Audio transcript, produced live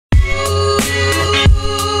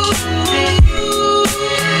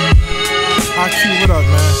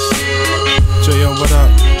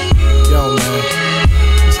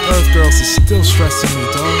girls is still stressing me,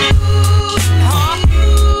 dog.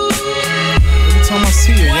 Every time I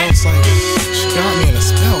see her, yo, it's like she got me in a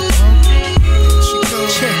spell, dog. She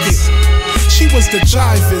goes, check it. She was the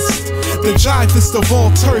jivest of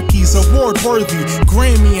all turkeys, award-worthy,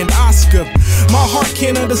 Grammy and Oscar. My heart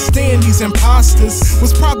can't understand these imposters.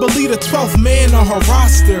 Was probably the 12th man on her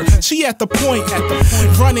roster. She at the point,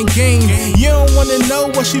 running game. You don't wanna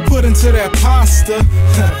know what she put into that pasta.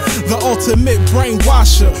 The ultimate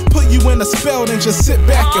brainwasher. Put you in a spell, then just sit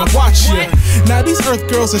back and watch ya. Now these earth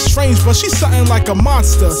girls are strange, but she's something like a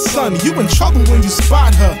monster. Son, you in trouble when you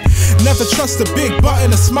spot her. Never trust a big butt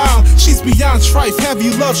and a smile. She's beyond trife,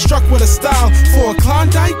 heavy love struck with a style. For a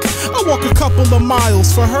Klondike, I walk a couple of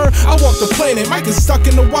miles. For her, I walk the planet, Mike is stuck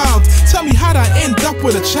in the wild. Tell me how'd I end up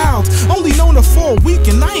with a child? Only known her for a week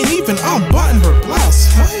and I ain't even unbutton her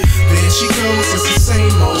blouse. There she goes, it's the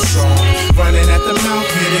same old song. Running at the mouth,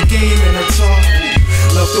 hit a game in her talk.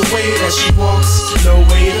 Love the way that she walks, no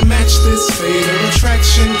way to match this fatal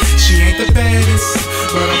attraction. She ain't the baddest,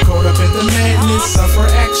 but I'm caught up in the madness of her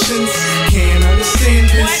actions. Can't understand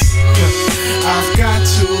this. I've got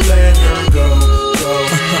to let her go.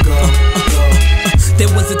 There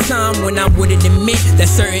was a time when I wouldn't admit that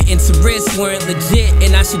certain interests weren't legit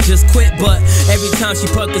and I should just quit. But every time she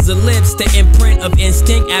puckers her lips, the imprint of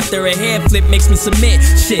instinct after a hair flip makes me submit.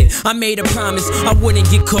 Shit, I made a promise I wouldn't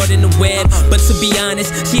get caught in the web. But to be honest,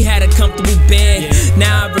 she had a comfortable bed.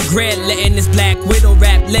 Now I regret letting this black widow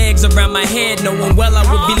wrap legs around my head, knowing well I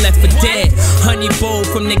would be left for dead. Honey bowl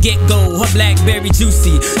from the get-go, her blackberry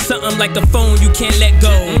juicy, something like a phone you can't let go.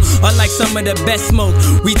 Or like some of the best smoke,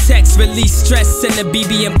 we text, release stress, and the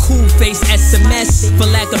BBM cool face SMS. For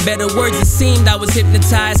lack of better words, it seemed I was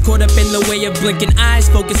hypnotized, caught up in the way of blinking eyes,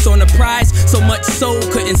 focused on the prize. So much so,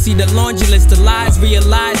 couldn't see the laundry list of lies.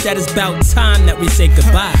 Realized that it's about time that we say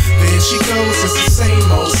goodbye. There she goes, it's the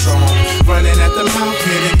same old song. Running at the mouth,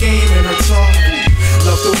 hit a game in her talk.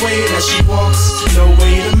 Love the way that she walks, no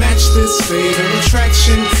way to match this fatal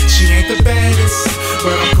attraction. She ain't the baddest,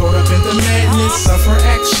 but I'm caught up in the madness of her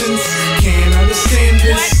actions. Can't understand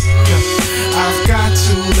this. I've got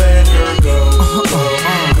to let her go.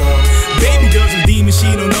 Baby girl's a demon,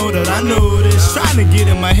 she don't know that I know this. Trying to get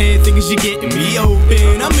in my head, thinking she getting me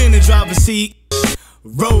open. I'm in the driver's seat,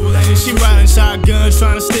 rolling. She riding shotgun,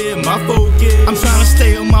 trying to stay in my focus. I'm trying to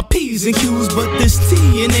stay on my P's and Q's, but this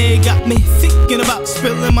TNA got me thinking about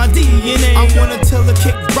spilling my DNA. I wanna tell her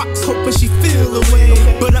kick rocks, hoping she feel away.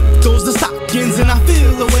 But up goes the stockings and I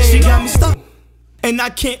feel away. She got me stuck and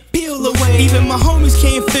I can't peel away. Even my homies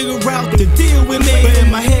can't figure out the deal with me. But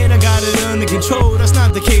in my head I got it under control, that's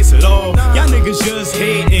not the case at all. Y'all niggas just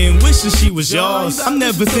hating, wishing she was yours. I'm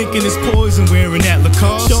never thinking it's poison wearing that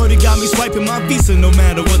Lacoste. Shorty got me swiping my visa no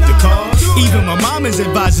matter what the cost. Even my mom is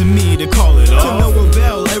advising me to call it off. To no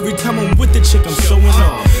avail, every time I'm with the chick I'm showing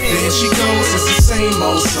off. There she goes, it's the same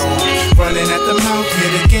old song. Running at the mouth,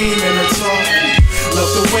 hit a game in her talk. Love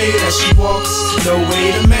the way that she walks, no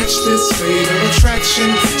way to match this fatal attraction.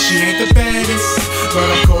 She ain't the baddest, but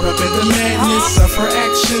I'm caught up in the madness of her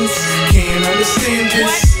actions. Can't understand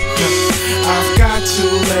this. I've got to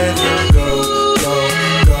let her go.